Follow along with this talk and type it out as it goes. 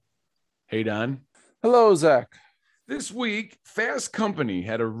Hey, Don. Hello, Zach. This week, Fast Company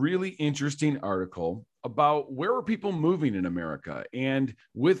had a really interesting article about where are people moving in America. And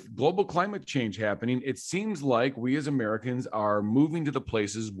with global climate change happening, it seems like we as Americans are moving to the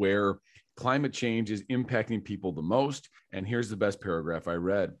places where climate change is impacting people the most. And here's the best paragraph I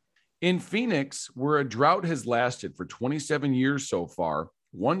read. In Phoenix, where a drought has lasted for 27 years so far,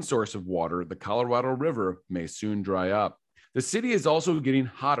 one source of water, the Colorado River, may soon dry up. The city is also getting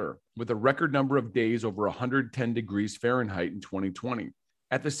hotter, with a record number of days over 110 degrees Fahrenheit in 2020.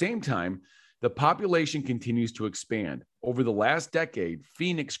 At the same time, the population continues to expand. Over the last decade,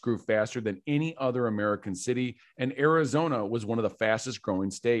 Phoenix grew faster than any other American city, and Arizona was one of the fastest growing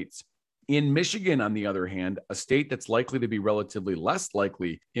states. In Michigan, on the other hand, a state that's likely to be relatively less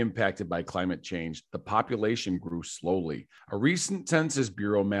likely impacted by climate change, the population grew slowly. A recent Census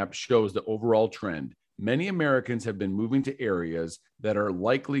Bureau map shows the overall trend. Many Americans have been moving to areas that are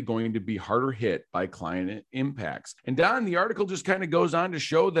likely going to be harder hit by climate impacts. And Don, the article just kind of goes on to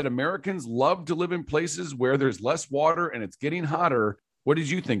show that Americans love to live in places where there's less water and it's getting hotter. What did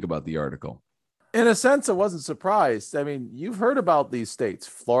you think about the article? In a sense, I wasn't surprised. I mean, you've heard about these states,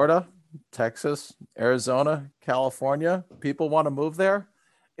 Florida, Texas, Arizona, California. People want to move there.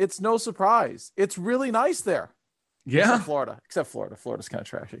 It's no surprise. It's really nice there. Yeah. Except Florida. Florida's kind of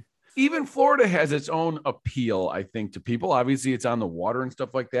trashy. Even Florida has its own appeal, I think, to people. Obviously, it's on the water and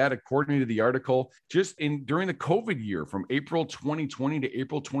stuff like that. According to the article, during the COVID year from April 2020 to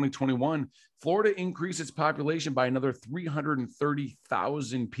April 2021, Florida increased its population by another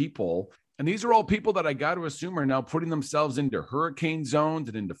 330,000 people. And these are all people that I got to assume are now putting themselves into hurricane zones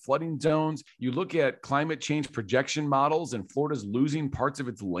and into flooding zones. You look at climate change projection models, and Florida's losing parts of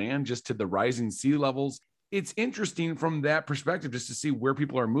its land just to the rising sea levels. It's interesting from that perspective just to see where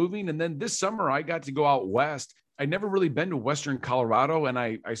people are moving. And then this summer, I got to go out west. I'd never really been to Western Colorado, and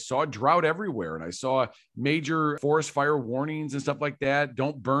I saw drought everywhere. And I saw major forest fire warnings and stuff like that.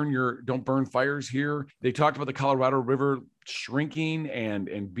 Don't burn fires here. They talked about the Colorado River shrinking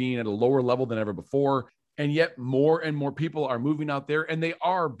and being at a lower level than ever before. And yet more and more people are moving out there, and they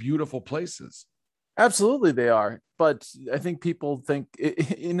are beautiful places. Absolutely, they are. But I think people think,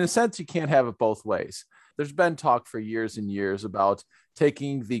 in a sense, you can't have it both ways. There's been talk for years and years about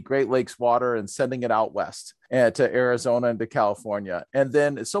taking the Great Lakes water and sending it out west and to Arizona and to California. And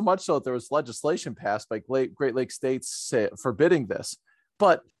then so much so that there was legislation passed by Great Lakes states forbidding this.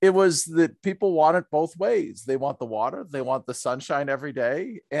 But it was that people want it both ways. They want the water, they want the sunshine every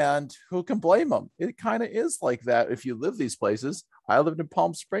day. And who can blame them? It kind of is like that if you live these places. I lived in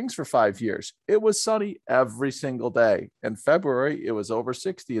Palm Springs for 5 years. It was sunny every single day. In February, it was over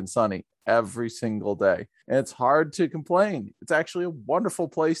 60 and sunny every single day. And it's hard to complain. It's actually a wonderful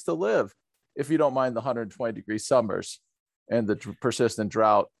place to live if you don't mind the 120-degree summers and the persistent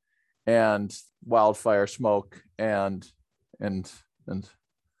drought and wildfire smoke and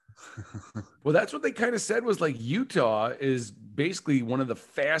well, that's what they kind of said was like Utah is basically one of the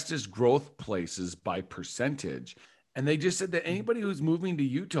fastest growth places by percentage. And they just said that anybody who's moving to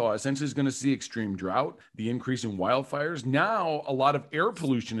Utah essentially is going to see extreme drought, the increase in wildfires. Now, a lot of air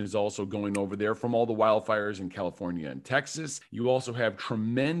pollution is also going over there from all the wildfires in California and Texas. You also have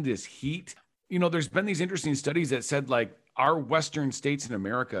tremendous heat. You know, there's been these interesting studies that said like our Western states in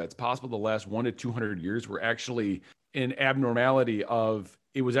America, it's possible the last 100 to 200 years were actually an abnormality of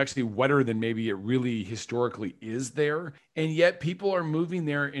it was actually wetter than maybe it really historically is there. And yet people are moving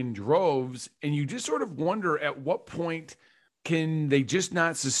there in droves. And you just sort of wonder at what point can they just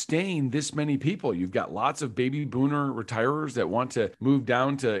not sustain this many people? You've got lots of baby boomer retirers that want to move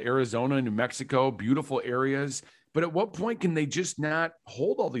down to Arizona, New Mexico, beautiful areas. But at what point can they just not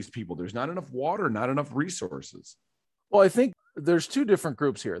hold all these people? There's not enough water, not enough resources. Well, I think there's two different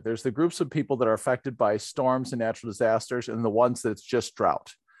groups here. There's the groups of people that are affected by storms and natural disasters, and the ones that's just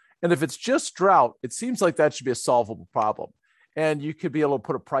drought. And if it's just drought, it seems like that should be a solvable problem. And you could be able to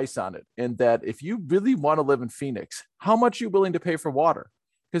put a price on it in that if you really want to live in Phoenix, how much are you willing to pay for water?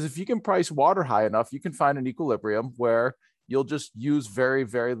 Because if you can price water high enough, you can find an equilibrium where you'll just use very,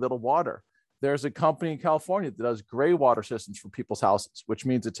 very little water. There's a company in California that does gray water systems for people's houses, which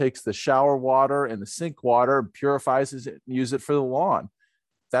means it takes the shower water and the sink water and purifies it and use it for the lawn.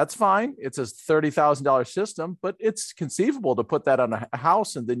 That's fine. It's a $30,000 system, but it's conceivable to put that on a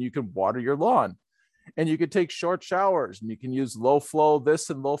house and then you can water your lawn. And you could take short showers and you can use low flow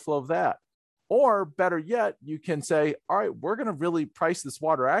this and low flow that. Or better yet, you can say, all right, we're going to really price this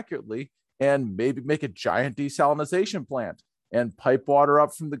water accurately and maybe make a giant desalination plant and pipe water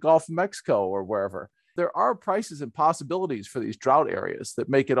up from the Gulf of Mexico or wherever. There are prices and possibilities for these drought areas that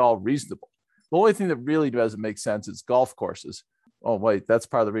make it all reasonable. The only thing that really doesn't make sense is golf courses. Oh, wait, that's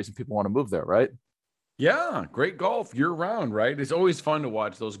part of the reason people want to move there, right? Yeah, great golf year round, right? It's always fun to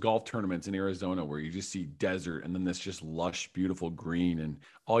watch those golf tournaments in Arizona where you just see desert and then this just lush, beautiful green. And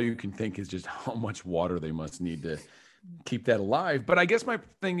all you can think is just how much water they must need to keep that alive. But I guess my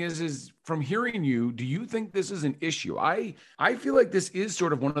thing is from hearing you, do you think this is an issue? I feel like this is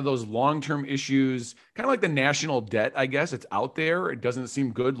sort of one of those long-term issues, kind of like the national debt, I guess. It's out there. It doesn't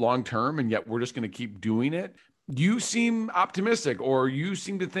seem good long term, and yet we're just going to keep doing it. You seem optimistic, or you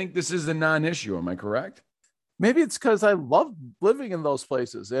seem to think this is a non-issue. Am I correct? Maybe it's because I love living in those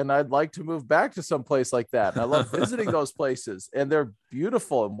places and I'd like to move back to some place like that. And I love visiting those places and they're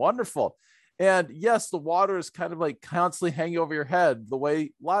beautiful and wonderful. And yes, the water is kind of like constantly hanging over your head.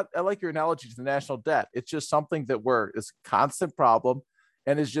 I like your analogy to the national debt. It's just something it's a constant problem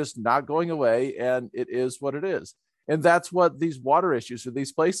and is just not going away. And it is what it is. And that's what these water issues are,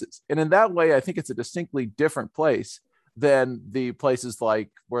 these places. And in that way, I think it's a distinctly different place than the places like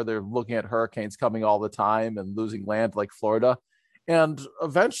where they're looking at hurricanes coming all the time and losing land like Florida. And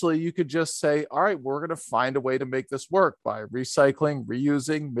eventually you could just say, all right, we're going to find a way to make this work by recycling,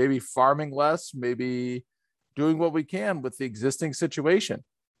 reusing, maybe farming less, maybe doing what we can with the existing situation.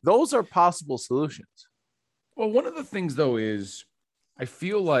 Those are possible solutions. Well, one of the things though is I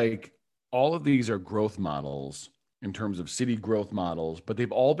feel like all of these are growth models in terms of city growth models, but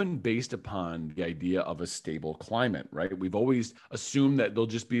they've all been based upon the idea of a stable climate, right? We've always assumed that there'll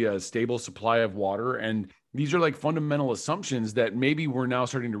just be a stable supply of water. And these are like fundamental assumptions that maybe we're now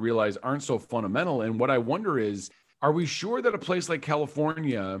starting to realize aren't so fundamental. And what I wonder is, are we sure that a place like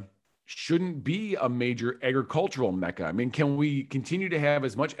California shouldn't be a major agricultural mecca? I mean, can we continue to have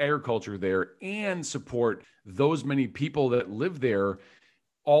as much agriculture there and support those many people that live there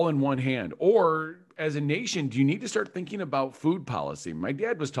all in one hand? Or as a nation, do you need to start thinking about food policy? My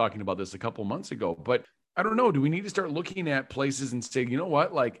dad was talking about this a couple months ago, but I don't know. Do we need to start looking at places and say, you know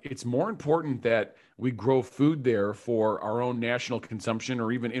what, like it's more important that we grow food there for our own national consumption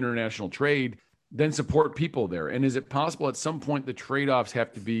or even international trade than support people there? And is it possible at some point the trade-offs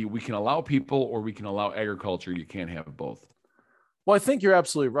have to be, we can allow people or we can allow agriculture? You can't have both. Well, I think you're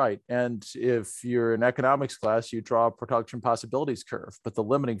absolutely right. And if you're in economics class, you draw a production possibilities curve. But the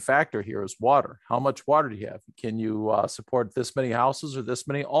limiting factor here is water. How much water do you have? Can you support this many houses or this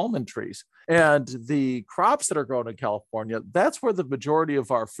many almond trees? And the crops that are grown in California, that's where the majority of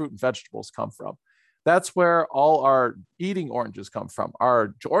our fruit and vegetables come from. That's where all our eating oranges come from.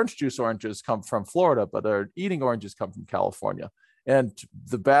 Our orange juice oranges come from Florida, but our eating oranges come from California. And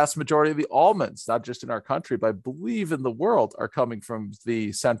the vast majority of the almonds, not just in our country, but I believe in the world, are coming from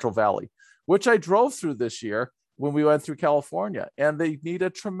the Central Valley, which I drove through this year when we went through California. And they need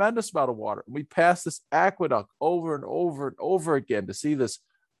a tremendous amount of water. We passed this aqueduct over and over and over again to see this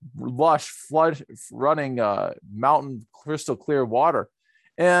lush, flood running mountain crystal clear water.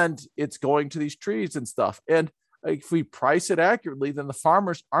 And it's going to these trees and stuff. And if we price it accurately, then the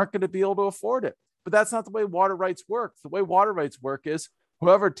farmers aren't going to be able to afford it. But that's not the way water rights work. The way water rights work is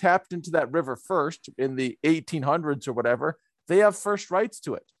whoever tapped into that river first in the 1800s or whatever, they have first rights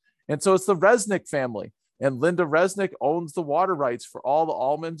to it. And so it's the Resnick family. And Linda Resnick owns the water rights for all the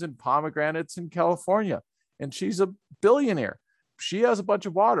almonds and pomegranates in California. And she's a billionaire. She has a bunch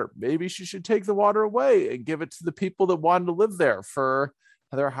of water. Maybe she should take the water away and give it to the people that wanted to live there for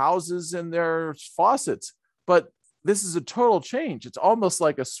their houses and their faucets. But this is a total change. It's almost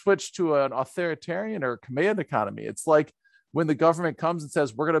like a switch to an authoritarian or command economy. It's like when the government comes and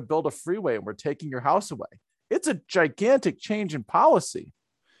says, we're going to build a freeway and we're taking your house away. It's a gigantic change in policy.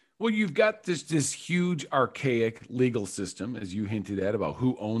 Well, you've got this huge archaic legal system, as you hinted at, about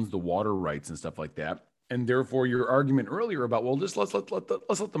who owns the water rights and stuff like that. And therefore, your argument earlier about, well, just let's let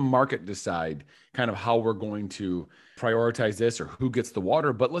the market decide kind of how we're going to prioritize this or who gets the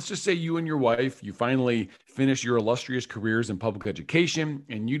water. But let's just say you and your wife, you finally finish your illustrious careers in public education,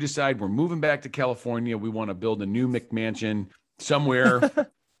 and you decide we're moving back to California. We want to build a new McMansion somewhere,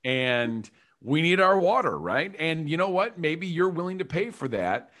 and we need our water, right? And you know what? Maybe you're willing to pay for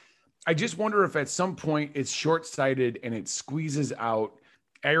that. I just wonder if at some point it's short-sighted and it squeezes out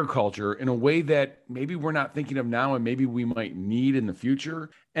agriculture in a way that maybe we're not thinking of now and maybe we might need in the future.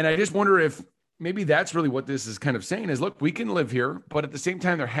 And I just wonder if maybe that's really what this is kind of saying is, look, we can live here, but at the same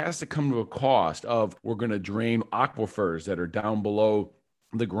time, there has to come to a cost of we're going to drain aquifers that are down below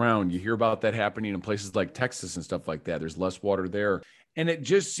the ground. You hear about that happening in places like Texas and stuff like that. There's less water there. And it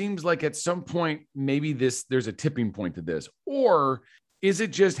just seems like at some point, maybe there's a tipping point to this. Or is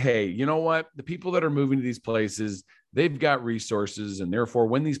it just, hey, you know what? The people that are moving to these places, they've got resources. And therefore,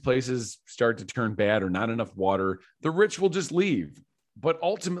 when these places start to turn bad or not enough water, the rich will just leave. But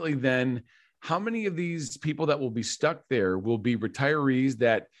ultimately, then how many of these people that will be stuck there will be retirees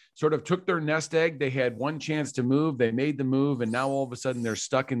that sort of took their nest egg? They had one chance to move, they made the move, and now all of a sudden they're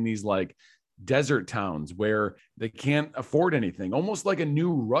stuck in these like desert towns where they can't afford anything, almost like a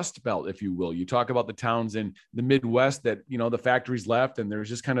new rust belt, if you will. You talk about the towns in the Midwest that, you know, the factories left and there's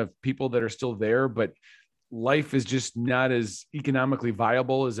just kind of people that are still there, but life is just not as economically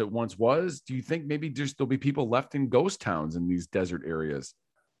viable as it once was. Do you think maybe there'll be people left in ghost towns in these desert areas?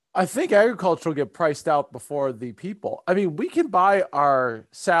 I think agriculture will get priced out before the people. I mean, we can buy our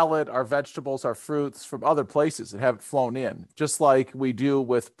salad, our vegetables, our fruits from other places and have it flown in, just like we do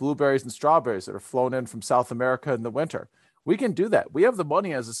with blueberries and strawberries that are flown in from South America in the winter. We can do that. We have the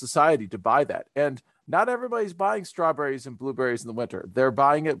money as a society to buy that. And not everybody's buying strawberries and blueberries in the winter. They're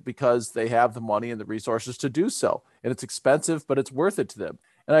buying it because they have the money and the resources to do so. And it's expensive, but it's worth it to them.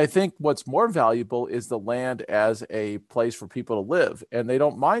 And I think what's more valuable is the land as a place for people to live, and they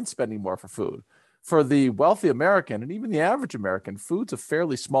don't mind spending more for food. For the wealthy American and even the average American, food's a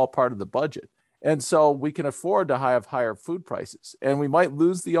fairly small part of the budget. And so we can afford to have higher food prices, and we might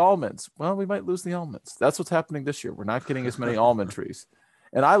lose the almonds. Well, we might lose the almonds. That's what's happening this year. We're not getting as many almond trees.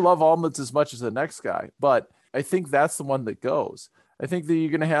 And I love almonds as much as the next guy, but I think that's the one that goes. I think that you're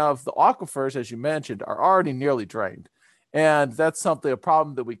going to have the aquifers, as you mentioned, are already nearly drained. And that's a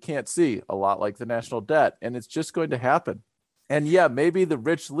problem that we can't see, a lot like the national debt. And it's just going to happen. And yeah, maybe the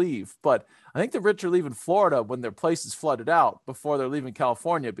rich leave, but I think the rich are leaving Florida when their place is flooded out before they're leaving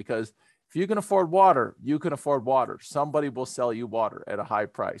California, because if you can afford water, you can afford water. Somebody will sell you water at a high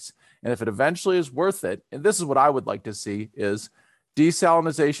price. And if it eventually is worth it, and this is what I would like to see, is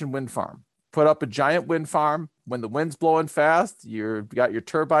desalination wind farm. Put up a giant wind farm. When the wind's blowing fast, you've got your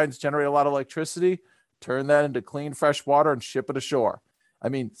turbines generate a lot of electricity. Turn that into clean, fresh water and ship it ashore. I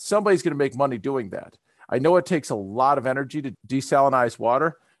mean, somebody's going to make money doing that. I know it takes a lot of energy to desalinize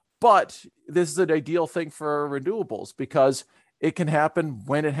water, but this is an ideal thing for renewables because it can happen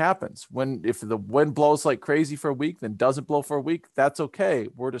when it happens. If the wind blows like crazy for a week, then doesn't blow for a week, that's okay.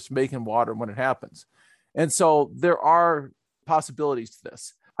 We're just making water when it happens. And so there are possibilities to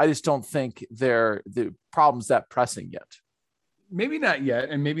this. I just don't think the problem's that pressing yet. Maybe not yet.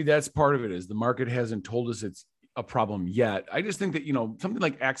 And maybe that's part of it, is the market hasn't told us it's a problem yet. I just think that, something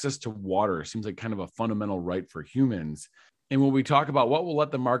like access to water seems like kind of a fundamental right for humans. And when we talk about what will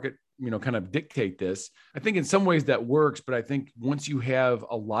let the market, kind of dictate this, I think in some ways that works. But I think once you have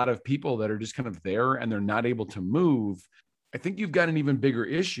a lot of people that are just kind of there and they're not able to move, I think you've got an even bigger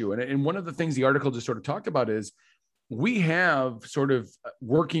issue. And one of the things the article just sort of talked about is we have sort of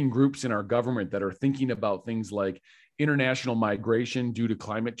working groups in our government that are thinking about things like international migration due to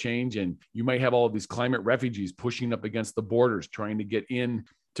climate change. And you might have all of these climate refugees pushing up against the borders, trying to get in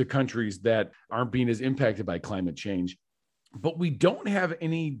to countries that aren't being as impacted by climate change. But we don't have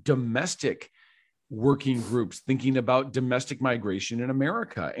any domestic working groups thinking about domestic migration in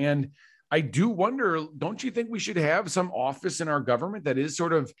America. And I do wonder, don't you think we should have some office in our government that is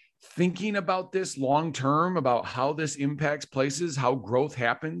sort of thinking about this long term, about how this impacts places, how growth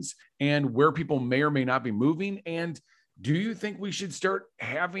happens, and where people may or may not be moving? And do you think we should start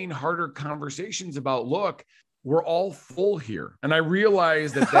having harder conversations about, look, we're all full here? And I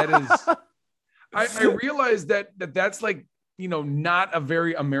realize that is, I realize that's like, not a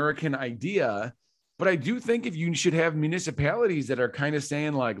very American idea, but I do think if you should have municipalities that are kind of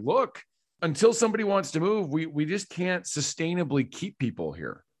saying like, look, until somebody wants to move, we just can't sustainably keep people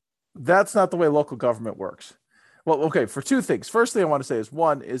here. That's not the way local government works. Well, okay, for two things. First thing I want to say is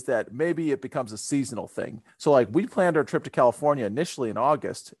one is that maybe it becomes a seasonal thing. So like we planned our trip to California initially in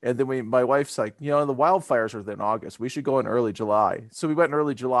August, and then my wife's like, the wildfires are in August. We should go in early July. So we went in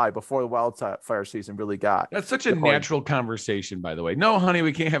early July before the wildfire season really got. That's such a natural conversation, by the way. No, honey,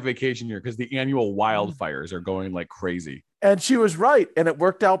 we can't have vacation here because the annual wildfires are going like crazy. And she was right, and it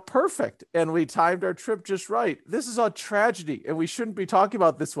worked out perfect. And we timed our trip just right. This is a tragedy, and we shouldn't be talking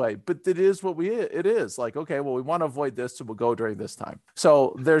about this way, but it is what it is. Like, okay, well, we want to avoid this, so we'll go during this time.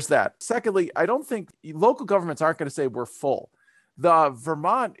 So there's that. Secondly, I don't think local governments aren't going to say we're full. The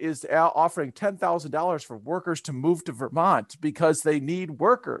Vermont is offering $10,000 for workers to move to Vermont because they need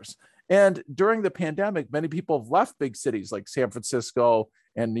workers. And during the pandemic, many people have left big cities like San Francisco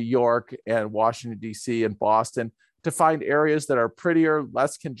and New York and Washington, D.C. and Boston to find areas that are prettier,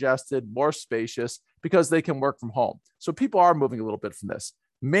 less congested, more spacious, because they can work from home. So people are moving a little bit from this.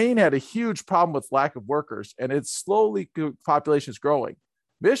 Maine had a huge problem with lack of workers, and its population is growing.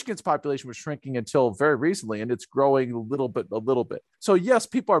 Michigan's population was shrinking until very recently, and it's growing a little bit. So yes,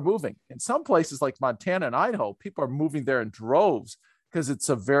 people are moving. In some places like Montana and Idaho, people are moving there in droves because it's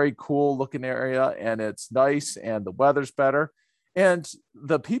a very cool looking area and it's nice and the weather's better. And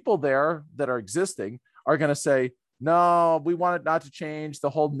the people there that are existing are going to say, no, we want it not to change, the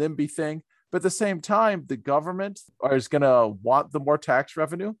whole NIMBY thing. But at the same time, the government is going to want the more tax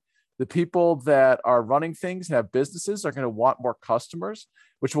revenue. The people that are running things and have businesses are going to want more customers,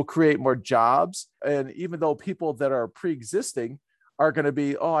 which will create more jobs. And even though people that are pre-existing are going to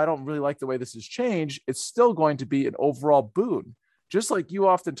be, oh, I don't really like the way this has changed, it's still going to be an overall boon. Just like you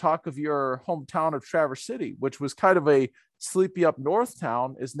often talk of your hometown of Traverse City, which was kind of a sleepy up north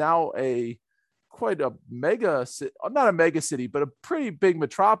town, is now a quite a mega, not a mega city, but a pretty big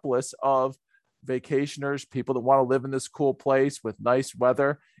metropolis of vacationers, people that want to live in this cool place with nice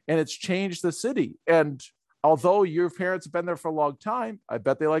weather. And it's changed the city. And although your parents have been there for a long time, I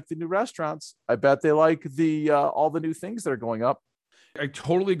bet they like the new restaurants. I bet they like the all the new things that are going up. I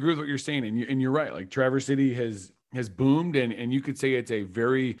totally agree with what you're saying. And you're right. Like Traverse City has boomed, and you could say it's a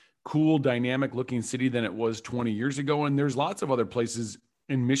very cool, dynamic looking city than it was 20 years ago. And there's lots of other places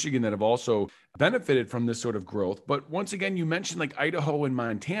in Michigan that have also benefited from this sort of growth. But once again, you mentioned like Idaho and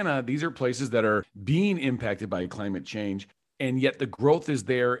Montana. These are places that are being impacted by climate change. And yet the growth is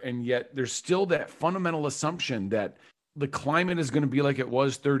there. And yet there's still that fundamental assumption that the climate is going to be like it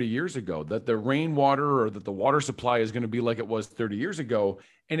was 30 years ago, that the rainwater or that the water supply is going to be like it was 30 years ago.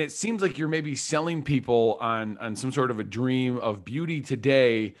 And it seems like you're maybe selling people on some sort of a dream of beauty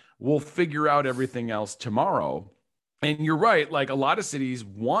today. We'll figure out everything else tomorrow. And you're right. Like a lot of cities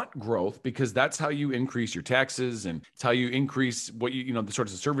want growth because that's how you increase your taxes and it's how you increase what the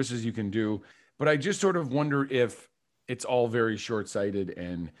sorts of services you can do. But I just sort of wonder if it's all very short-sighted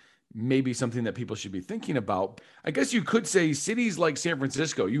and maybe something that people should be thinking about. I guess you could say cities like San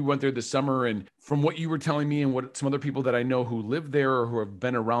Francisco, you went there this summer, and from what you were telling me and what some other people that I know who live there or who have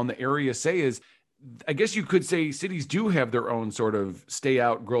been around the area say is, I guess you could say cities do have their own sort of stay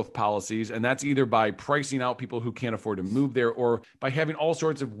out growth policies. And that's either by pricing out people who can't afford to move there or by having all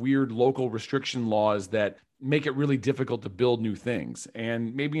sorts of weird local restriction laws that make it really difficult to build new things.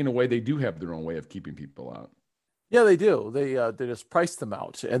 And maybe in a way, they do have their own way of keeping people out. Yeah, they do. They just price them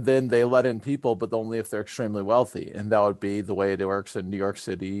out, and then they let in people, but only if they're extremely wealthy. And that would be the way it works in New York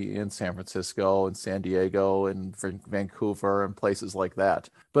City, in San Francisco, and San Diego, and Vancouver, and places like that.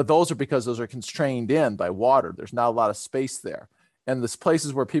 But those are because those are constrained in by water. There's not a lot of space there. And there's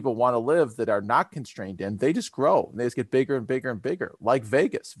places where people want to live that are not constrained in, they just grow. They just get bigger and bigger and bigger, like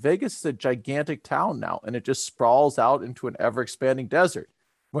Vegas. Vegas is a gigantic town now, and it just sprawls out into an ever-expanding desert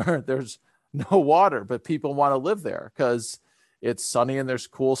where there's no water, but people want to live there because it's sunny and there's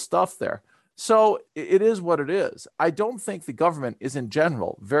cool stuff there. So it is what it is. I don't think the government is in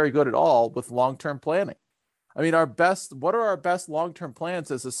general very good at all with long-term planning. I mean, what are our best long-term plans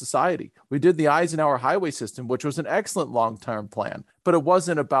as a society? We did the Eisenhower highway system, which was an excellent long-term plan, but it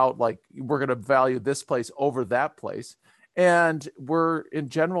wasn't about like, we're going to value this place over that place. And we're in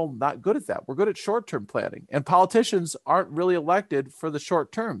general not good at that. We're good at short-term planning. And politicians aren't really elected for the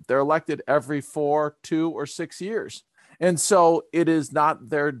short term. They're elected every 4, 2, or 6 years. And so it is not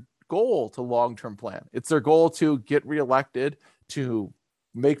their goal to long-term plan. It's their goal to get reelected, to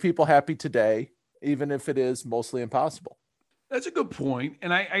make people happy today, even if it is mostly impossible. That's a good point.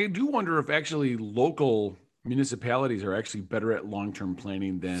 And I do wonder if actually local municipalities are actually better at long-term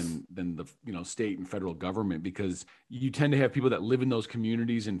planning than the state and federal government, because you tend to have people that live in those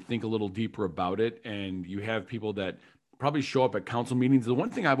communities and think a little deeper about it, and you have people that probably show up at council meetings. The one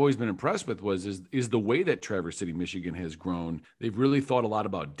thing I've always been impressed with is the way that Traverse City, Michigan has grown. They've really thought a lot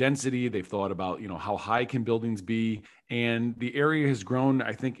about density. They've thought about, how high can buildings be? And the area has grown,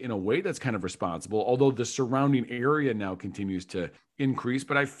 I think, in a way that's kind of responsible, although the surrounding area now continues to increase.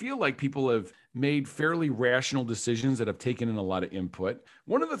 But I feel like people have made fairly rational decisions that have taken in a lot of input.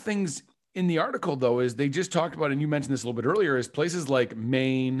 One of the things in the article, though, is they just talked about, and you mentioned this a little bit earlier, is places like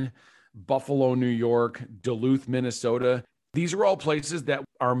Maine, Buffalo, New York, Duluth, Minnesota. These are all places that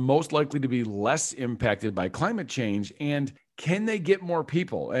are most likely to be less impacted by climate change. And can they get more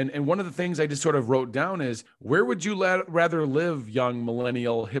people? And one of the things I just sort of wrote down is, where would you rather live, young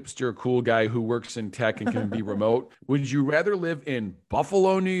millennial hipster cool guy who works in tech and can be remote? Would you rather live in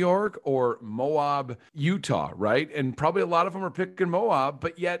Buffalo, New York, or Moab, Utah, right? And probably a lot of them are picking Moab,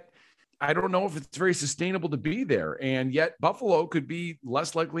 but yet I don't know if it's very sustainable to be there. And yet Buffalo could be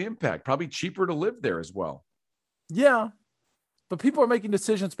less likely impact, probably cheaper to live there as well. Yeah. But people are making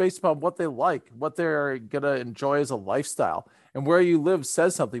decisions based upon what they like, what they're going to enjoy as a lifestyle, and where you live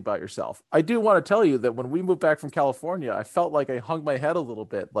says something about yourself. I do want to tell you that when we moved back from California, I felt like I hung my head a little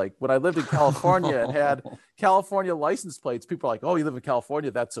bit. Like when I lived in California and had California license plates, people are like, oh, you live in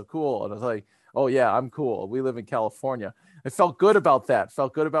California? That's so cool. And I was like, oh yeah, I'm cool. We live in California. I felt good about that.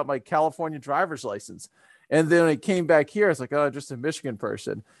 Felt good about my California driver's license. And then when I came back here, it's like, oh, just a Michigan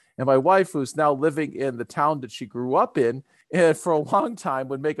person. And my wife, who's now living in the town that she grew up in, and for a long time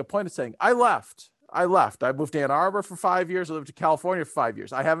would make a point of saying, I left. I left. I moved to Ann Arbor for 5 years. I lived in California for 5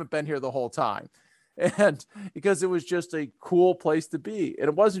 years. I haven't been here the whole time. And because it was just a cool place to be. And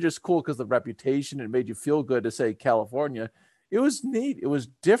it wasn't just cool because of the reputation. It made you feel good to say California. It was neat. It was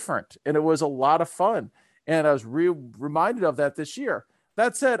different. And it was a lot of fun. And I was reminded of that this year.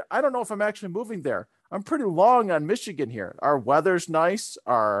 That said, I don't know if I'm actually moving there. I'm pretty long on Michigan here. Our weather's nice.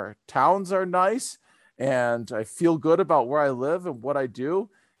 Our towns are nice. And I feel good about where I live and what I do.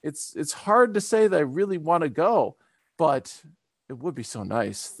 It's hard to say that I really want to go, but it would be so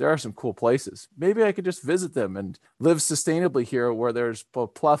nice. There are some cool places. Maybe I could just visit them and live sustainably here where there's a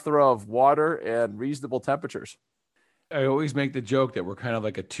plethora of water and reasonable temperatures. I always make the joke that we're kind of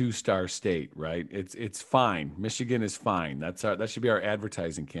like a 2-star state, right? It's fine. Michigan is fine. That should be our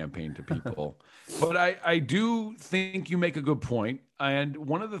advertising campaign to people. But I do think you make a good point. And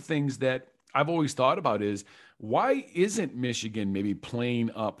one of the things that I've always thought about is, why isn't Michigan maybe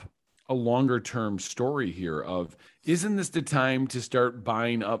playing up a longer term story here of, isn't this the time to start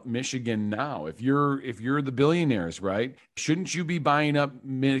buying up Michigan now? If you're the billionaires, right? Shouldn't you be buying up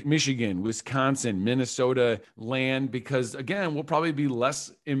Michigan, Wisconsin, Minnesota land? Because again, we'll probably be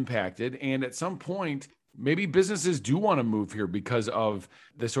less impacted. And at some point, maybe businesses do want to move here because of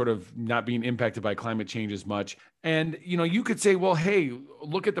the sort of not being impacted by climate change as much. And, you could say, well, hey,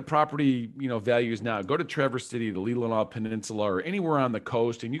 look at the property, values now. Go to Traverse City, the Leelanau Peninsula, or anywhere on the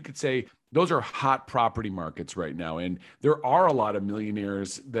coast. And you could say those are hot property markets right now. And there are a lot of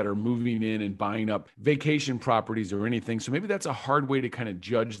millionaires that are moving in and buying up vacation properties or anything. So maybe that's a hard way to kind of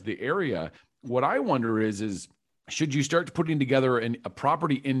judge the area. What I wonder is should you start putting together a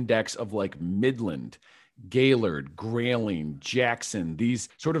property index of like Midland, Gaylord, Grayling, Jackson, these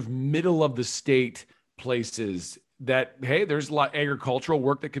sort of middle of the state places that, hey, there's a lot of agricultural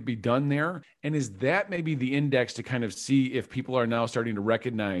work that could be done there. And is that maybe the index to kind of see if people are now starting to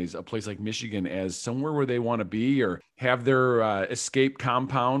recognize a place like Michigan as somewhere where they want to be or have their escape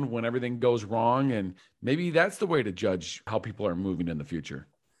compound when everything goes wrong? And maybe that's the way to judge how people are moving in the future.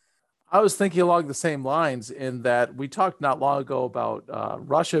 I was thinking along the same lines in that we talked not long ago about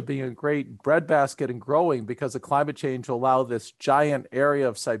Russia being a great breadbasket and growing because of climate change will allow this giant area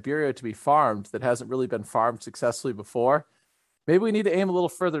of Siberia to be farmed that hasn't really been farmed successfully before. Maybe we need to aim a little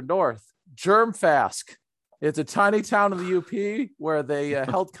further north. Germfask. It's a tiny town in the UP where they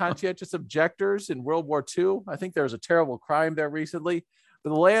held conscientious objectors in World War II. I think there was a terrible crime there recently.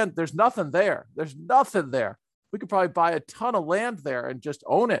 But the land, there's nothing there. There's nothing there. We could probably buy a ton of land there and just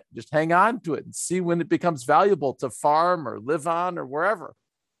own it, just hang on to it and see when it becomes valuable to farm or live on or wherever.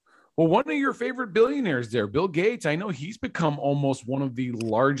 Well, one of your favorite billionaires there, Bill Gates, I know he's become almost one of the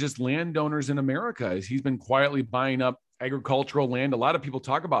largest landowners in America as he's been quietly buying up agricultural land. A lot of people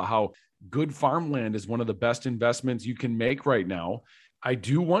talk about how good farmland is one of the best investments you can make right now. I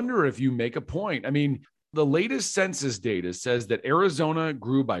do wonder if you make a point. I mean, the latest census data says that Arizona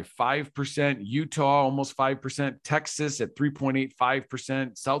grew by 5%, Utah almost 5%, Texas at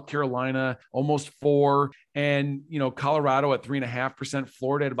 3.85%, South Carolina almost 4%, and Colorado at 3.5%,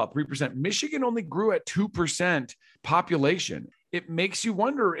 Florida at about 3%. Michigan only grew at 2% population. It makes you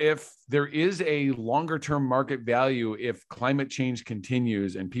wonder if there is a longer term market value if climate change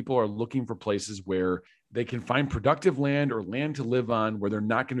continues and people are looking for places where they can find productive land or land to live on where they're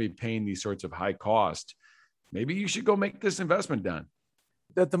not going to be paying these sorts of high costs. Maybe you should go make this investment, Don.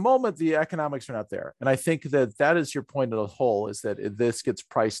 At the moment, the economics are not there. And I think that is your point of the whole, is that if this gets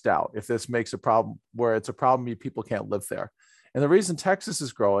priced out, if this makes a problem where it's a problem, people can't live there. And the reason Texas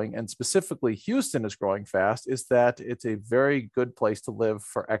is growing, and specifically Houston is growing fast, is that it's a very good place to live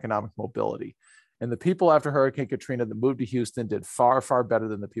for economic mobility. And the people after Hurricane Katrina that moved to Houston did far, far better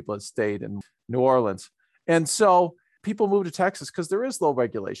than the people that stayed in New Orleans. And so people move to Texas because there is low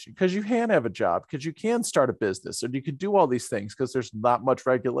regulation, because you can have a job, because you can start a business, and you can do all these things because there's not much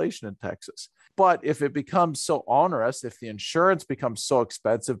regulation in Texas. But if it becomes so onerous, if the insurance becomes so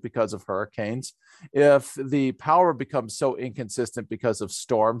expensive because of hurricanes, if the power becomes so inconsistent because of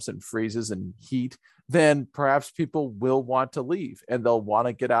storms and freezes and heat, then perhaps people will want to leave and they'll want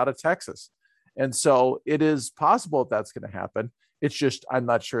to get out of Texas. And so it is possible that's going to happen. It's just, I'm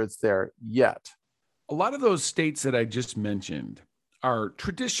not sure it's there yet. A lot of those states that I just mentioned are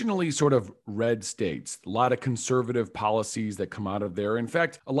traditionally sort of red states, a lot of conservative policies that come out of there. In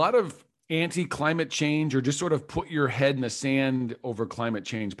fact, a lot of anti-climate change or just sort of put your head in the sand over climate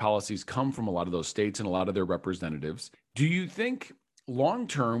change policies come from a lot of those states and a lot of their representatives. Do you think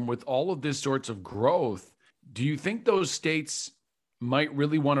long-term with all of this sorts of growth, do you think those states might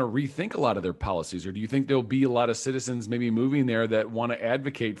really want to rethink a lot of their policies? Or do you think there'll be a lot of citizens maybe moving there that want to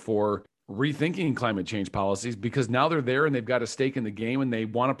advocate for rethinking climate change policies because now they're there and they've got a stake in the game and they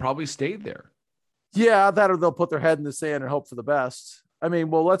want to probably stay there? Yeah, that or they'll put their head in the sand and hope for the best. I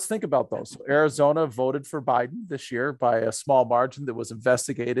mean, well, let's think about those. Arizona voted for Biden this year by a small margin that was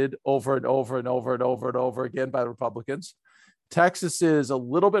investigated over and over and over and over and over again by the Republicans. Texas is a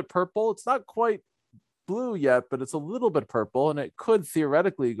little bit purple. It's not quite blue yet, but it's a little bit purple, and it could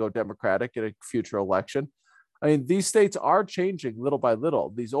theoretically go Democratic in a future election. I mean, these states are changing little by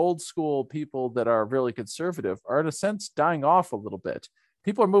little. These old school people that are really conservative are, in a sense, dying off a little bit.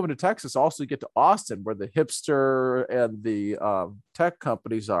 People are moving to Texas also to get to Austin, where the hipster and the tech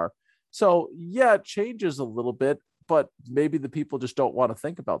companies are. So, yeah, it changes a little bit, but maybe the people just don't want to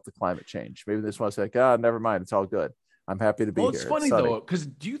think about the climate change. Maybe they just want to say, never mind, it's all good. I'm happy to be here. It's funny though, because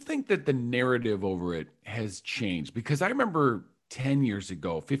do you think that the narrative over it has changed? Because I remember 10 years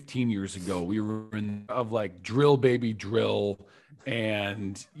ago, 15 years ago, we were in of like drill baby drill.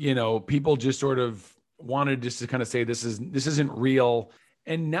 And, people just sort of wanted just to kind of say, this isn't real.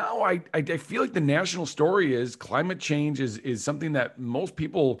 And now I feel like the national story is climate change is something that most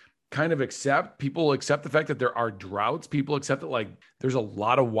people kind of accept. People accept the fact that there are droughts. People accept that like there's a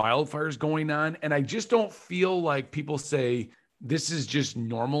lot of wildfires going on. And I just don't feel like people say this is just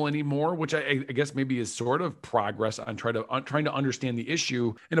normal anymore, which I guess maybe is sort of progress on trying to understand the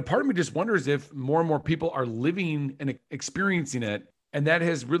issue. And a part of me just wonders if more and more people are living and experiencing it. And that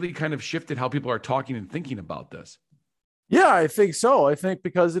has really kind of shifted how people are talking and thinking about this. Yeah, I think so. I think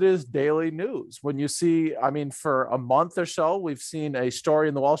because it is daily news. When you see, I mean, for a month or so, we've seen a story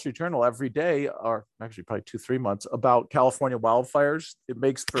in the Wall Street Journal every day, or actually probably 2-3 months, about California wildfires. It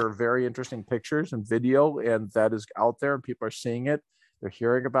makes for very interesting pictures and video, and that is out there, and people are seeing it. They're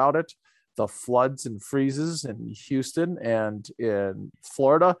hearing about it. The floods and freezes in Houston and in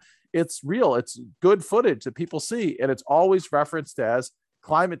Florida. It's real. It's good footage that people see, and it's always referenced as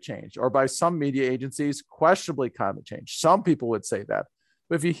climate change, or by some media agencies, questionably climate change. Some people would say that.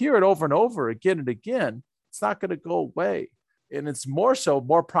 But if you hear it over and over again and again, it's not going to go away. And it's more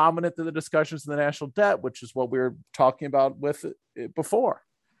prominent than the discussions of the national debt, which is what we were talking about with it before.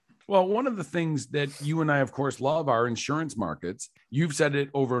 Well, one of the things that you and I, of course, love are insurance markets. You've said it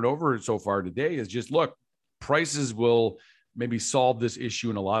over and over so far today is just, look, prices will maybe solve this issue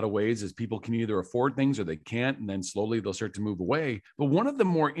in a lot of ways, as people can either afford things or they can't, and then slowly they'll start to move away. But one of the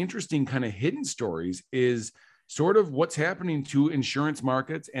more interesting kind of hidden stories is sort of what's happening to insurance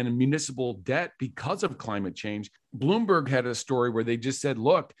markets and municipal debt because of climate change. Bloomberg had a story where they just said,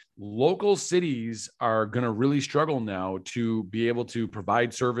 look, local cities are going to really struggle now to be able to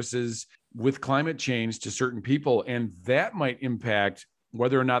provide services with climate change to certain people, and that might impact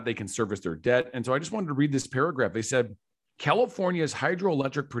whether or not they can service their debt. And so I just wanted to read this paragraph. They said, California's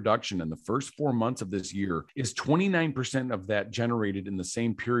hydroelectric production in the first 4 months of this year is 29% of that generated in the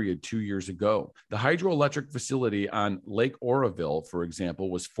same period 2 years ago. The hydroelectric facility on Lake Oroville, for example,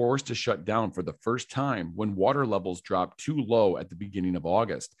 was forced to shut down for the first time when water levels dropped too low at the beginning of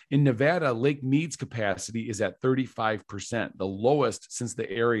August. In Nevada, Lake Mead's capacity is at 35%, the lowest since the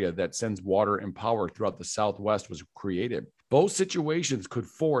area that sends water and power throughout the Southwest was created. Both situations could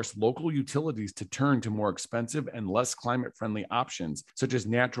force local utilities to turn to more expensive and less climate-friendly options, such as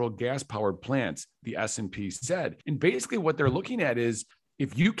natural gas-powered plants, the S&P said. And basically what they're looking at is,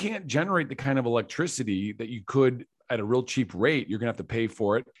 if you can't generate the kind of electricity that you could at a real cheap rate, you're going to have to pay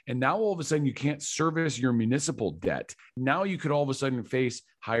for it. And now all of a sudden you can't service your municipal debt. Now you could all of a sudden face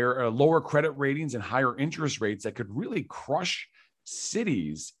lower credit ratings and higher interest rates that could really crush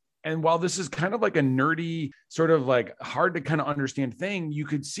cities. And while this is kind of like a nerdy, sort of like hard to kind of understand thing, you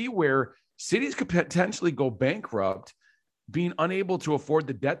could see where cities could potentially go bankrupt, being unable to afford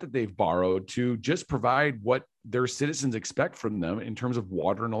the debt that they've borrowed to just provide what their citizens expect from them in terms of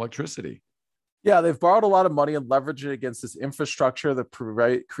water and electricity. Yeah, they've borrowed a lot of money and leveraged it against this infrastructure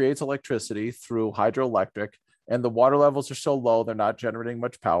that creates electricity through hydroelectric. And the water levels are so low, they're not generating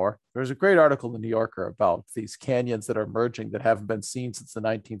much power. There's a great article in the New Yorker about these canyons that are emerging that haven't been seen since the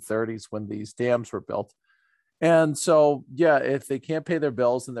 1930s when these dams were built. And so, yeah, if they can't pay their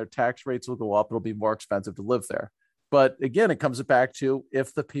bills, and their tax rates will go up, it'll be more expensive to live there. But again, it comes back to,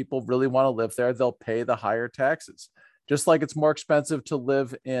 if the people really want to live there, they'll pay the higher taxes. Just like it's more expensive to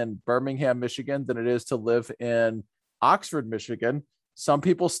live in Birmingham, Michigan than it is to live in Oxford, Michigan, some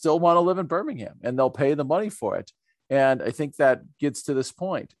people still want to live in Birmingham, and they'll pay the money for it. And I think that gets to this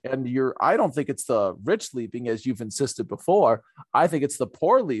point. And I don't think it's the rich leaving, as you've insisted before. I think it's the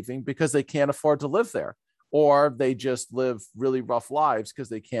poor leaving because they can't afford to live there, or they just live really rough lives because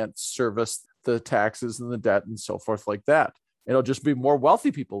they can't service the taxes and the debt and so forth like that. It'll just be more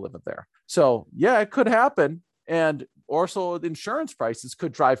wealthy people living there. So yeah, it could happen. And also the insurance prices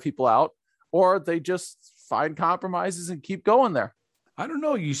could drive people out, or they just find compromises and keep going there. I don't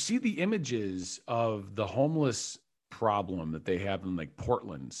know. You see the images of the homeless problem that they have in like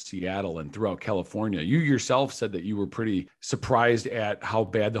Portland, Seattle, and throughout California. You yourself said that you were pretty surprised at how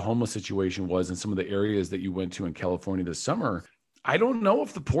bad the homeless situation was in some of the areas that you went to in California this summer. I don't know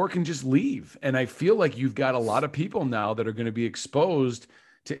if the poor can just leave. And I feel like you've got a lot of people now that are going to be exposed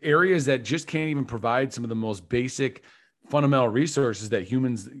to areas that just can't even provide some of the most basic fundamental resources that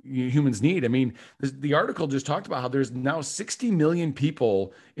humans need. I mean, the article just talked about how there's now 60 million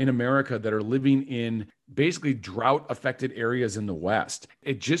people in America that are living in basically drought affected areas in the West.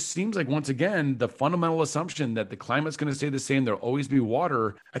 It just seems like, once again, the fundamental assumption that the climate's going to stay the same, there'll always be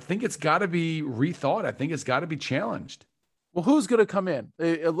water. I think it's got to be rethought. I think it's got to be challenged. Well, who's going to come in?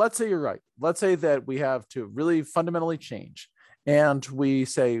 Let's say you're right. Let's say that we have to really fundamentally change. And we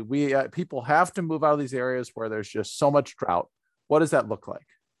say people have to move out of these areas where there's just so much drought. What does that look like?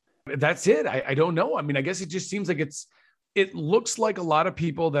 That's it. I don't know. I mean, I guess it just seems like it looks like a lot of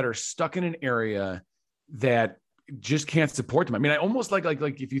people that are stuck in an area that just can't support them. I mean, I almost like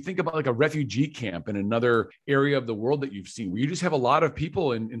if you think about like a refugee camp in another area of the world that you've seen, where you just have a lot of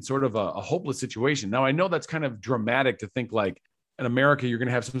people in sort of a hopeless situation. Now, I know that's kind of dramatic to think like in America, you're going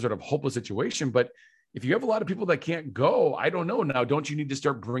to have some sort of hopeless situation, but if you have a lot of people that can't go, I don't know. Now, don't you need to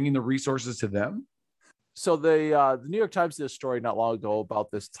start bringing the resources to them? So the New York Times did a story not long ago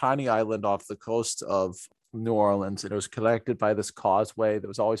about this tiny island off the coast of New Orleans. And it was connected by this causeway that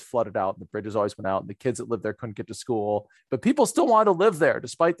was always flooded out, and the bridges always went out, and the kids that lived there couldn't get to school. But people still wanted to live there,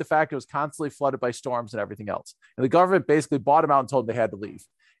 despite the fact it was constantly flooded by storms and everything else. And the government basically bought them out and told them they had to leave.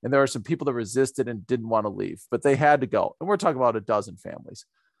 And there were some people that resisted and didn't want to leave, but they had to go. And we're talking about a dozen families.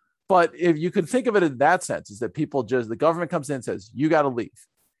 But if you could think of it in that sense, is that the government comes in and says, you got to leave,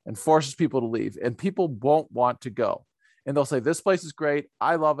 and forces people to leave, and people won't want to go. And they'll say, this place is great.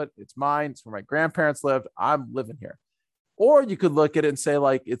 I love it. It's mine. It's where my grandparents lived. I'm living here. Or you could look at it and say,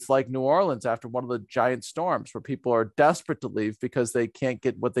 like, it's like New Orleans after one of the giant storms where people are desperate to leave because they can't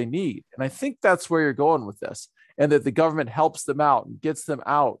get what they need. And I think that's where you're going with this, and that the government helps them out and gets them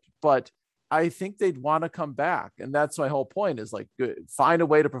out. But I think they'd want to come back. And that's my whole point, is like, find a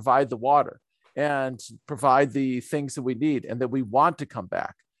way to provide the water and provide the things that we need and that we want to come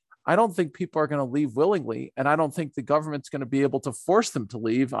back. I don't think people are going to leave willingly. And I don't think the government's going to be able to force them to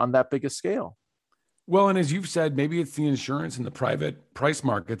leave on that big a scale. Well, and as you've said, maybe it's the insurance and the private price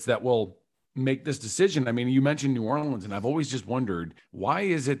markets that will make this decision. I mean, you mentioned New Orleans, and I've always just wondered, why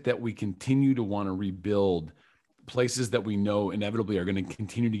is it that we continue to want to rebuild places that we know inevitably are going to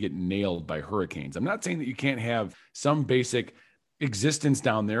continue to get nailed by hurricanes? I'm not saying that you can't have some basic existence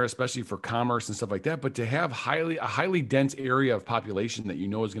down there, especially for commerce and stuff like that, but to have a highly dense area of population that you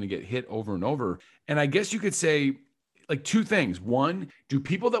know is going to get hit over and over. And I guess you could say like two things. One, do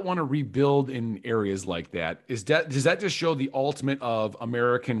people that want to rebuild in areas like that, does that just show the ultimate of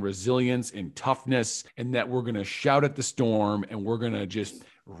American resilience and toughness, and that we're going to shout at the storm and we're going to just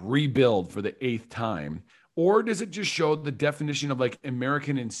rebuild for the 8th time? Or does it just show the definition of like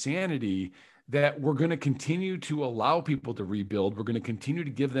American insanity, that we're going to continue to allow people to rebuild? We're going to continue to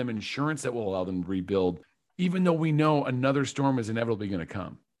give them insurance that will allow them to rebuild, even though we know another storm is inevitably going to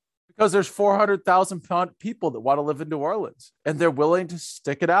come. Because there's 400,000 people that want to live in New Orleans, and they're willing to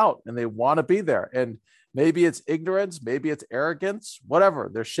stick it out, and they want to be there. And maybe it's ignorance, maybe it's arrogance, whatever.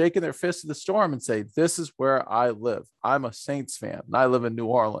 They're shaking their fist at the storm and say, this is where I live. I'm a Saints fan, and I live in New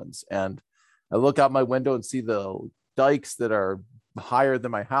Orleans. And I look out my window and see the dikes that are higher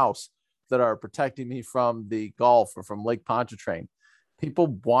than my house that are protecting me from the Gulf or from Lake Pontchartrain. People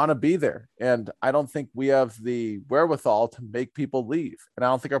want to be there. And I don't think we have the wherewithal to make people leave. And I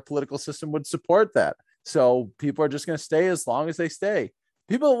don't think our political system would support that. So people are just going to stay as long as they stay.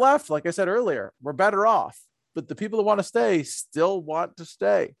 People that left, like I said earlier, were better off. But the people that want to stay still want to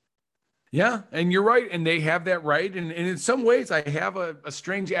stay. Yeah, and you're right. And they have that right. And in some ways, I have a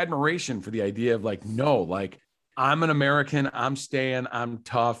strange admiration for the idea of like, no, like, I'm an American, I'm staying, I'm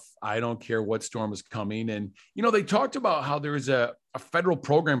tough, I don't care what storm is coming. And, you know, they talked about how there's a federal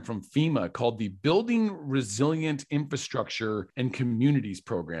program from FEMA called the Building Resilient Infrastructure and Communities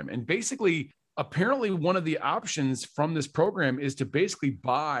Program. And basically, apparently one of the options from this program is to basically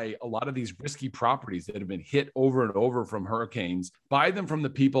buy a lot of these risky properties that have been hit over and over from hurricanes, buy them from the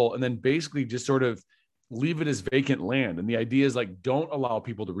people, and then basically just sort of leave it as vacant land. And the idea is like, don't allow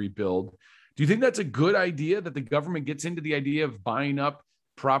people to rebuild. Do you think that's a good idea, that the government gets into the idea of buying up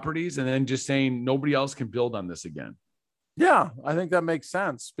properties and then just saying nobody else can build on this again? Yeah, I think that makes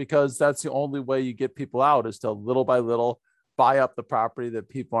sense, because that's the only way you get people out, is to little by little buy up the property that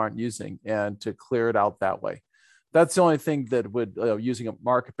people aren't using and to clear it out that way. That's the only thing that would, using a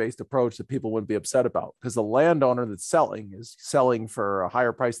market-based approach, that people wouldn't be upset about, because the landowner that's selling is selling for a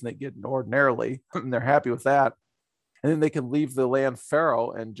higher price than they get ordinarily, and they're happy with that. And then they can leave the land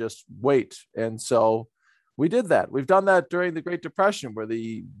fallow and just wait. And so we did that. We've done that during the Great Depression, where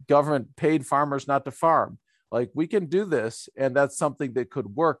the government paid farmers not to farm. Like, we can do this, and that's something that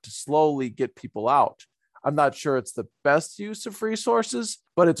could work to slowly get people out. I'm not sure it's the best use of resources,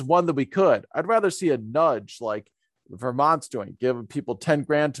 but it's one that we could. I'd rather see a nudge like Vermont's doing, giving people 10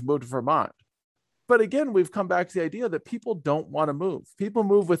 grand to move to Vermont. But again, we've come back to the idea that people don't want to move. People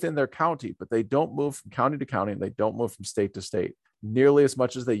move within their county, but they don't move from county to county, and they don't move from state to state nearly as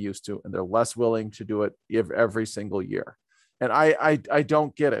much as they used to. And they're less willing to do it every single year. And I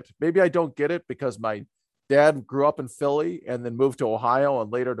don't get it. Maybe I don't get it because my dad grew up in Philly and then moved to Ohio and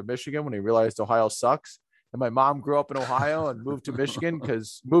later to Michigan when he realized Ohio sucks. And my mom grew up in Ohio and moved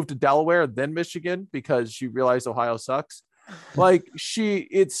to moved to Delaware, then Michigan, because she realized Ohio sucks. Like,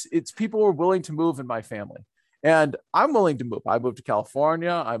 it's people were willing to move in my family, and I'm willing to move. I moved to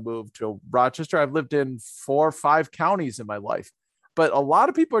California. I moved to Rochester. I've lived in 4 or 5 counties in my life, but a lot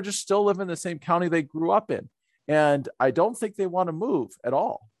of people are just still living in the same county they grew up in. And I don't think they want to move at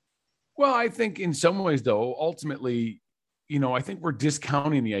all. Well, I think in some ways, though, ultimately, I think we're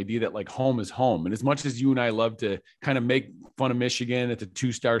discounting the idea that like home is home. And as much as you and I love to kind of make fun of Michigan, it's a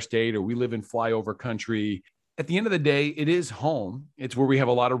 2-star state, or we live in flyover country, at the end of the day, it is home. It's where we have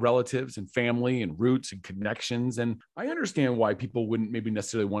a lot of relatives and family and roots and connections. And I understand why people wouldn't maybe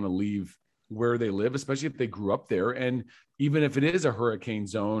necessarily want to leave where they live, especially if they grew up there. And even if it is a hurricane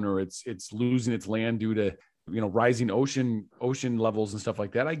zone, or it's losing its land due to, rising ocean levels and stuff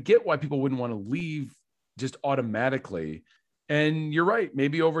like that, I get why people wouldn't want to leave just automatically. And you're right.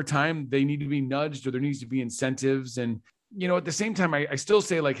 Maybe over time they need to be nudged, or there needs to be incentives. And, at the same time, I still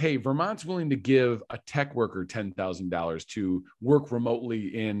say, like, hey, Vermont's willing to give a tech worker $10,000 to work remotely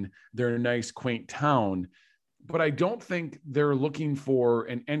in their nice, quaint town. But I don't think they're looking for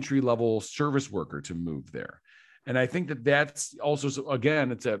an entry-level service worker to move there. And I think that that's also,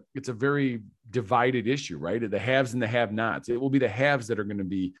 again, it's a very divided issue, right? The haves and the have-nots. It will be the haves that are going to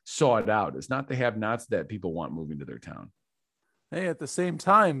be sought out. It's not the have-nots that people want moving to their town. Hey, at the same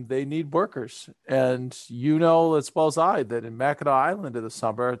time, they need workers. And as well as I, that in Mackinac Island in the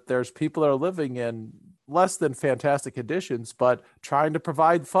summer, there's people that are living in less than fantastic conditions, but trying to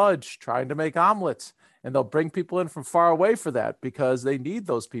provide fudge, trying to make omelets. And they'll bring people in from far away for that because they need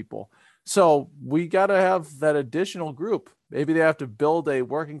those people. So we got to have that additional group. Maybe they have to build a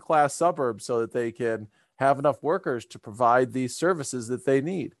working class suburb so that they can have enough workers to provide these services that they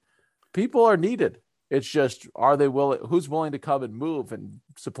need. People are needed. It's just, are they willing? Who's willing to come and move and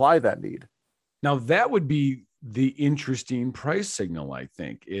supply that need? Now, that would be the interesting price signal, I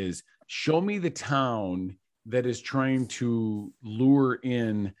think, is show me the town that is trying to lure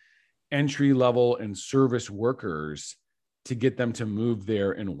in entry level and service workers to get them to move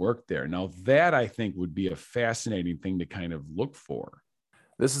there and work there. Now, that I think would be a fascinating thing to kind of look for.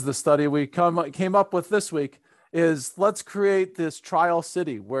 This is the study we came up with this week. Is let's create this trial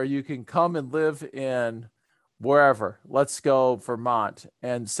city where you can come and live in wherever. Let's go Vermont,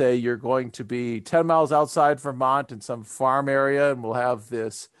 and say you're going to be 10 miles outside Vermont in some farm area, and we'll have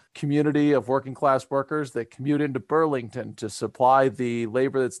this community of working class workers that commute into Burlington to supply the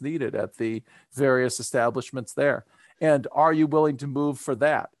labor that's needed at the various establishments there. And are you willing to move for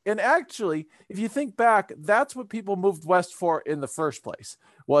that? And actually, if you think back, that's what people moved west for in the first place,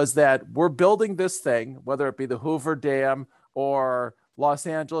 was that we're building this thing, whether it be the Hoover Dam or Los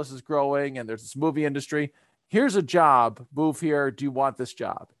Angeles is growing and there's this movie industry. Here's a job, move here. Do you want this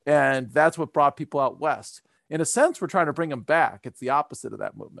job? And that's what brought people out west. In a sense, we're trying to bring them back. It's the opposite of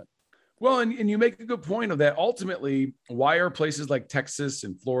that movement. Well, and you make a good point of that. Ultimately, why are places like Texas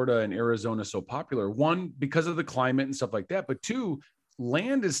and Florida and Arizona so popular? One, because of the climate and stuff like that. But two,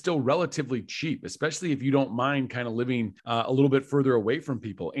 land is still relatively cheap, especially if you don't mind kind of living a little bit further away from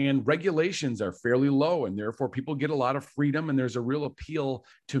people. And regulations are fairly low, and therefore people get a lot of freedom, and there's a real appeal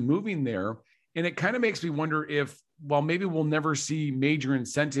to moving there. And it kind of makes me wonder if, while maybe we'll never see major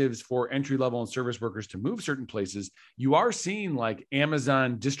incentives for entry level and service workers to move certain places, you are seeing like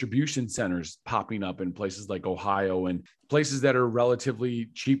Amazon distribution centers popping up in places like Ohio and places that are relatively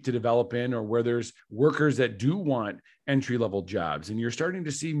cheap to develop in, or where there's workers that do want entry level jobs. And you're starting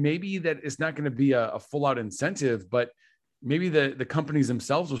to see maybe that it's not going to be a full out incentive, but maybe the companies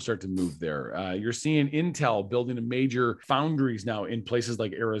themselves will start to move there. You're seeing Intel building a major foundries now in places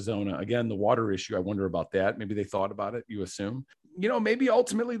like Arizona. Again, the water issue, I wonder about that. Maybe they thought about it, you assume. Maybe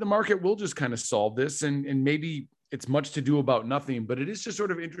ultimately the market will just kind of solve this, and maybe it's much to do about nothing, but it is just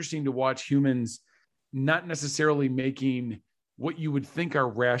sort of interesting to watch humans not necessarily making what you would think are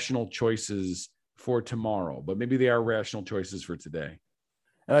rational choices for tomorrow, but maybe they are rational choices for today.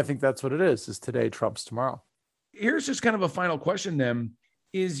 And I think that's what it is today trumps tomorrow. Here's just kind of a final question then,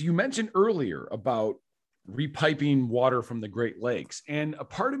 is you mentioned earlier about repiping water from the Great Lakes. And a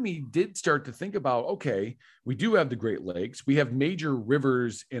part of me did start to think about, okay, we do have the Great Lakes. We have major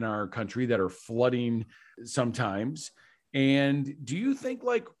rivers in our country that are flooding sometimes. And do you think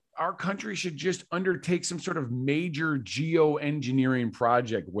like our country should just undertake some sort of major geoengineering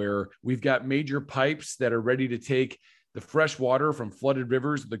project where we've got major pipes that are ready to take the fresh water from flooded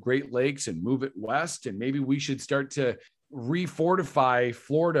rivers of the Great Lakes and move it west? And maybe we should start to refortify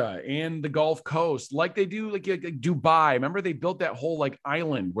Florida and the Gulf Coast like they do like Dubai. Remember they built that whole like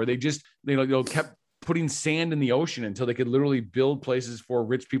island where they just kept putting sand in the ocean until they could literally build places for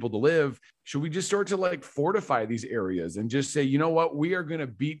rich people to live. Should we just start to like fortify these areas and just say, you know what, we are going to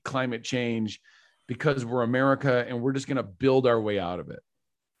beat climate change because we're America and we're just going to build our way out of it?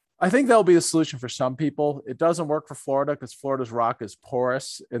 I think that'll be a solution for some people. It doesn't work for Florida because Florida's rock is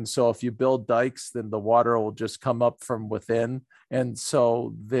porous. And so if you build dikes, then the water will just come up from within. And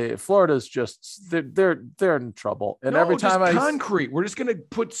so Florida's just, they're in trouble. And every time concrete, we're just going to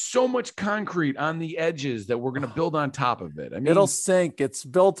put so much concrete on the edges that we're going to build on top of it. I mean, it'll sink. It's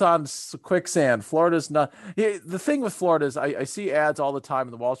built on quicksand. Florida's not. The thing with Florida is I see ads all the time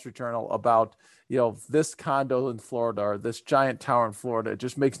in the Wall Street Journal about, this condo in Florida or this giant tower in Florida. It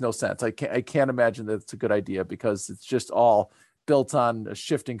just makes no sense. I can't imagine that it's a good idea because it's just all built on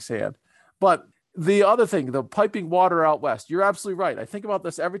shifting sand. But the other thing, the piping water out west, you're absolutely right. I think about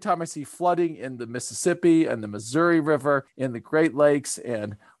this every time I see flooding in the Mississippi and the Missouri River, in the Great Lakes,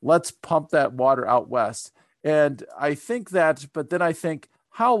 and let's pump that water out west. And I think that, but then I think,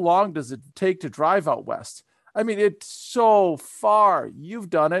 how long does it take to drive out west? I mean, it's so far. You've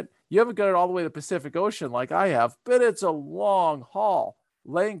done it. You haven't got it all the way to the Pacific Ocean like I have, but it's a long haul.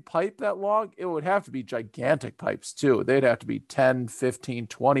 Laying pipe that long, it would have to be gigantic pipes too. They'd have to be 10, 15,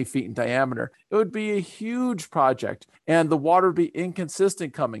 20 feet in diameter. It would be a huge project and the water would be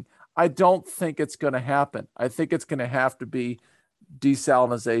inconsistent coming. I don't think it's going to happen. I think it's going to have to be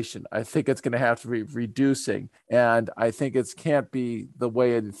desalination. I think it's going to have to be reducing. And I think it can't be the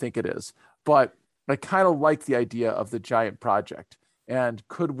way I think it is. But I kind of like the idea of the giant project. And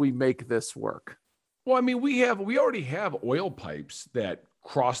could we make this work? Well, I mean, we already have oil pipes that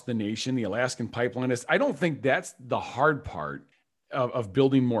cross the nation. The Alaskan pipeline is, I don't think that's the hard part of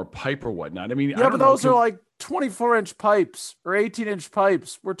building more pipe or whatnot. I mean, yeah, but those are like 24-inch pipes or 18-inch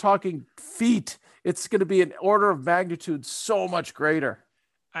pipes. We're talking feet. It's going to be an order of magnitude so much greater.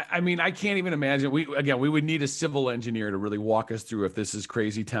 I mean, I can't even imagine. We would need a civil engineer to really walk us through if this is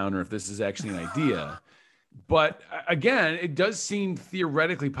crazy town or if this is actually an idea. But again, it does seem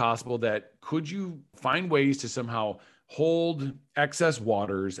theoretically possible that could you find ways to somehow hold excess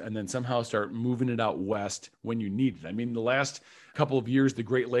waters and then somehow start moving it out west when you need it? I mean, the last couple of years, the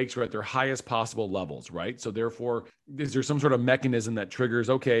Great Lakes were at their highest possible levels, right? So therefore, is there some sort of mechanism that triggers,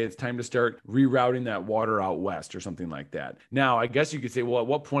 okay, it's time to start rerouting that water out west or something like that? Now, I guess you could say, well, at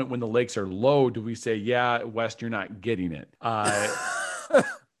what point when the lakes are low, do we say, yeah, west, you're not getting it? I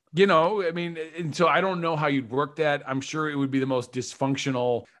mean, and so I don't know how you'd work that. I'm sure it would be the most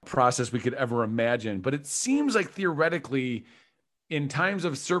dysfunctional process we could ever imagine. But it seems like theoretically, in times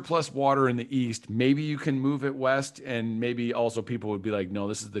of surplus water in the east, maybe you can move it west. And maybe also people would be like, no,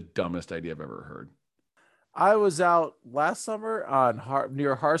 this is the dumbest idea I've ever heard. I was out last summer on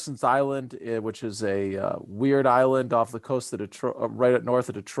near Harson's Island, which is a weird island off the coast of Detroit, right up north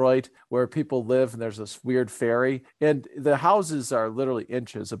of Detroit, where people live. And there's this weird ferry, and the houses are literally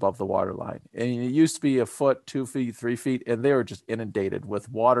inches above the water line. And it used to be a foot, 2 feet, 3 feet, and they were just inundated with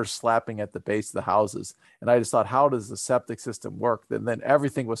water slapping at the base of the houses. And I just thought, how does the septic system work? And then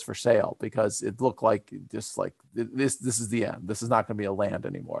everything was for sale because it looked like just like this is the end. This is not going to be a land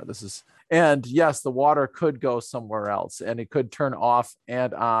anymore. And yes, the water could go somewhere else and it could turn off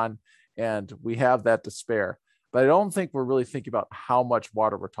and on, and we have that to spare. But I don't think we're really thinking about how much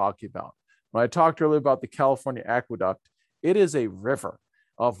water we're talking about. When I talked earlier about the California Aqueduct, it is a river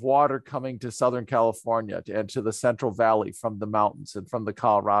of water coming to Southern California and to the Central Valley from the mountains and from the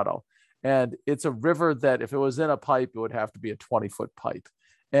Colorado. And it's a river that if it was in a pipe, it would have to be a 20-foot pipe.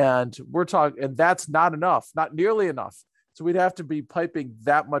 And we're talking, and that's not enough, not nearly enough. So we'd have to be piping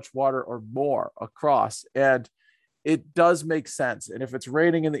that much water or more across. And it does make sense. And if it's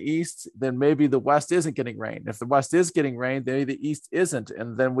raining in the east, then maybe the west isn't getting rain. If the west is getting rain, then maybe the east isn't.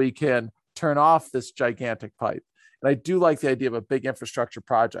 And then we can turn off this gigantic pipe. And I do like the idea of a big infrastructure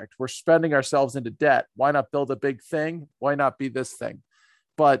project. We're spending ourselves into debt. Why not build a big thing? Why not be this thing?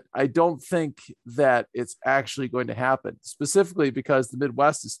 But I don't think that it's actually going to happen, specifically because the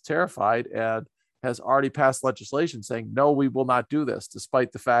Midwest is terrified and has already passed legislation saying, no, we will not do this,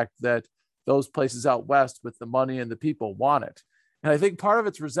 despite the fact that those places out west with the money and the people want it. And I think part of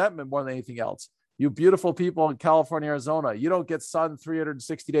it's resentment more than anything else. You beautiful people in California, Arizona, you don't get sun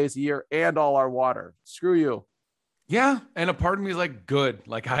 360 days a year and all our water. Screw you. Yeah. And a part of me is like, good.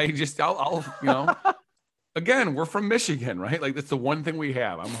 Like I'll again, we're from Michigan, right? Like that's the one thing we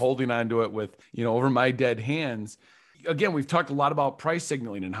have. I'm holding on to it with, over my dead hands. Again, we've talked a lot about price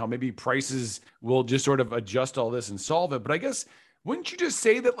signaling and how maybe prices will just sort of adjust all this and solve it. But I guess, wouldn't you just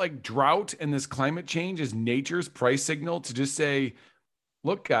say that like drought and this climate change is nature's price signal to just say,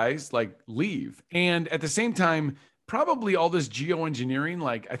 look, guys, like leave. And at the same time, probably all this geoengineering,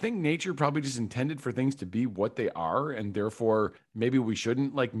 like I think nature probably just intended for things to be what they are. And therefore, maybe we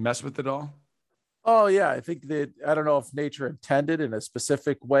shouldn't like mess with it all. Oh, yeah. I think that I don't know if nature intended in a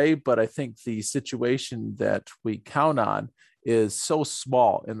specific way, but I think the situation that we count on is so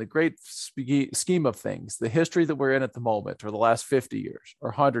small in the great scheme of things. The history that we're in at the moment, or the last 50 years or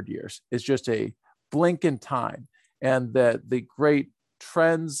 100 years, is just a blink in time. And that the great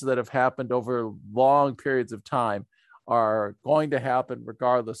trends that have happened over long periods of time are going to happen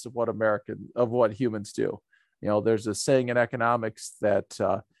regardless of what humans do. There's a saying in economics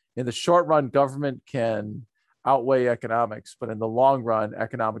that in the short run, government can outweigh economics, but in the long run,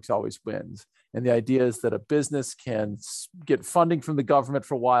 economics always wins. And the idea is that a business can get funding from the government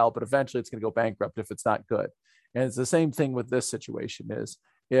for a while, but eventually it's going to go bankrupt if it's not good. And it's the same thing with this situation is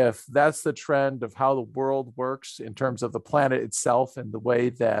if that's the trend of how the world works in terms of the planet itself and the way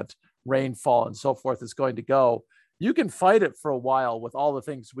that rainfall and so forth is going to go, you can fight it for a while with all the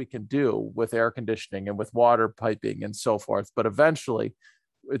things we can do with air conditioning and with water piping and so forth. But eventually,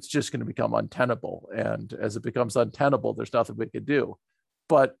 it's just going to become untenable. And as it becomes untenable, there's nothing we could do.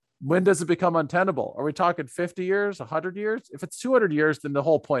 But when does it become untenable? Are we talking 50 years, 100 years? If it's 200 years, then the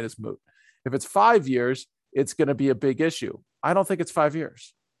whole point is moot. If it's 5 years, it's going to be a big issue. I don't think it's 5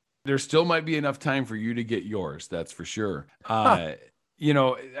 years. There still might be enough time for you to get yours. That's for sure. I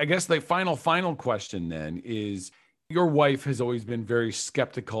guess the final question then is, your wife has always been very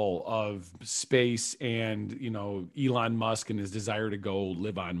skeptical of space and, Elon Musk and his desire to go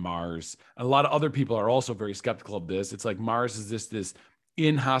live on Mars. A lot of other people are also very skeptical of this. It's like Mars is this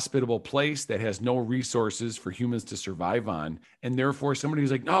inhospitable place that has no resources for humans to survive on. And therefore, somebody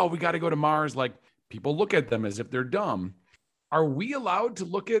who's like, no, we got to go to Mars. Like, people look at them as if they're dumb. Are we allowed to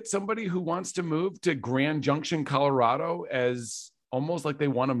look at somebody who wants to move to Grand Junction, Colorado as almost like they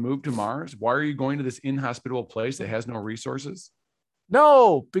want to move to Mars? Why are you going to this inhospitable place that has no resources?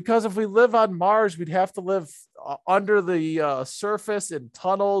 No, because if we live on Mars, we'd have to live under the surface in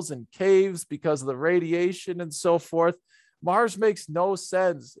tunnels and caves because of the radiation and so forth. Mars makes no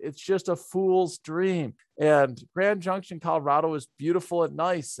sense. It's just a fool's dream. And Grand Junction, Colorado is beautiful and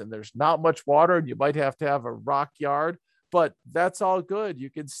nice, and there's not much water, and you might have to have a rock yard, but that's all good. You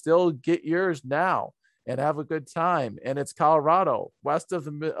can still get yours now and have a good time. And it's Colorado. West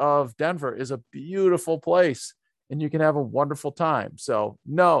of Denver is a beautiful place, and you can have a wonderful time. So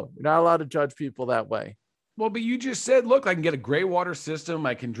no, you're not allowed to judge people that way. Well, but you just said, look, I can get a gray water system.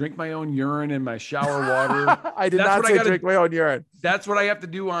 I can drink my own urine in my shower water. I did not say drink my own urine. That's what I have to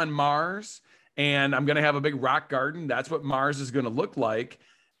do on Mars. And I'm going to have a big rock garden. That's what Mars is going to look like.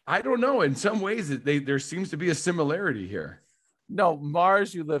 I don't know. In some ways, there seems to be a similarity here. No,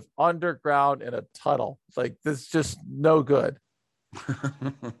 Mars, you live underground in a tunnel. Like, this is just no good.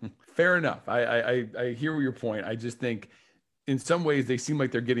 Fair enough. I hear your point. I just think in some ways they seem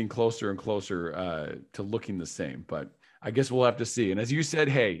like they're getting closer and closer to looking the same, but I guess we'll have to see. And as you said,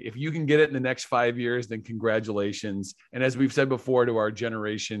 hey, if you can get it in the next 5 years, then congratulations. And as we've said before to our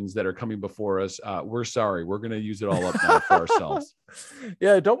generations that are coming before us, we're sorry. We're going to use it all up now for ourselves.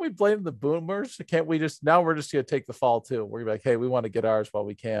 Yeah. Don't we blame the boomers? Can't we now we're just going to take the fall too. We're like, hey, we want to get ours while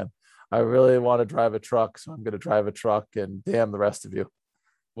we can. I really want to drive a truck, so I'm going to drive a truck, and damn the rest of you.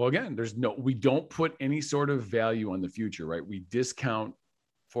 Well, again, we don't put any sort of value on the future, right? We discount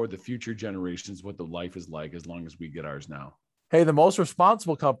for the future generations what the life is like as long as we get ours now. Hey, the most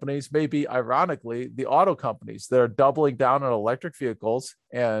responsible companies may be, ironically, the auto companies that are doubling down on electric vehicles,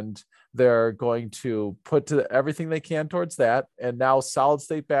 and they're going to put to everything they can towards that. And now solid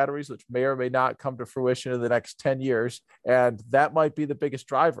state batteries, which may or may not come to fruition in the next 10 years. And that might be the biggest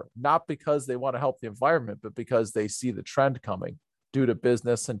driver, not because they want to help the environment, but because they see the trend coming due to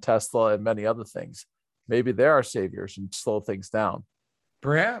business and Tesla and many other things. Maybe they're our saviors and slow things down.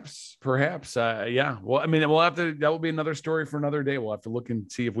 Perhaps. Yeah. Well, I mean, that will be another story for another day. We'll have to look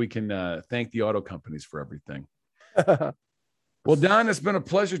and see if we can thank the auto companies for everything. Well, Don, it's been a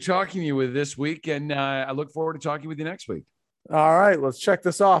pleasure talking to you with this week, and I look forward to talking with you next week. All right, let's check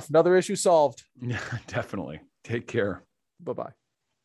this off. Another issue solved. Yeah, definitely. Take care. Bye-bye.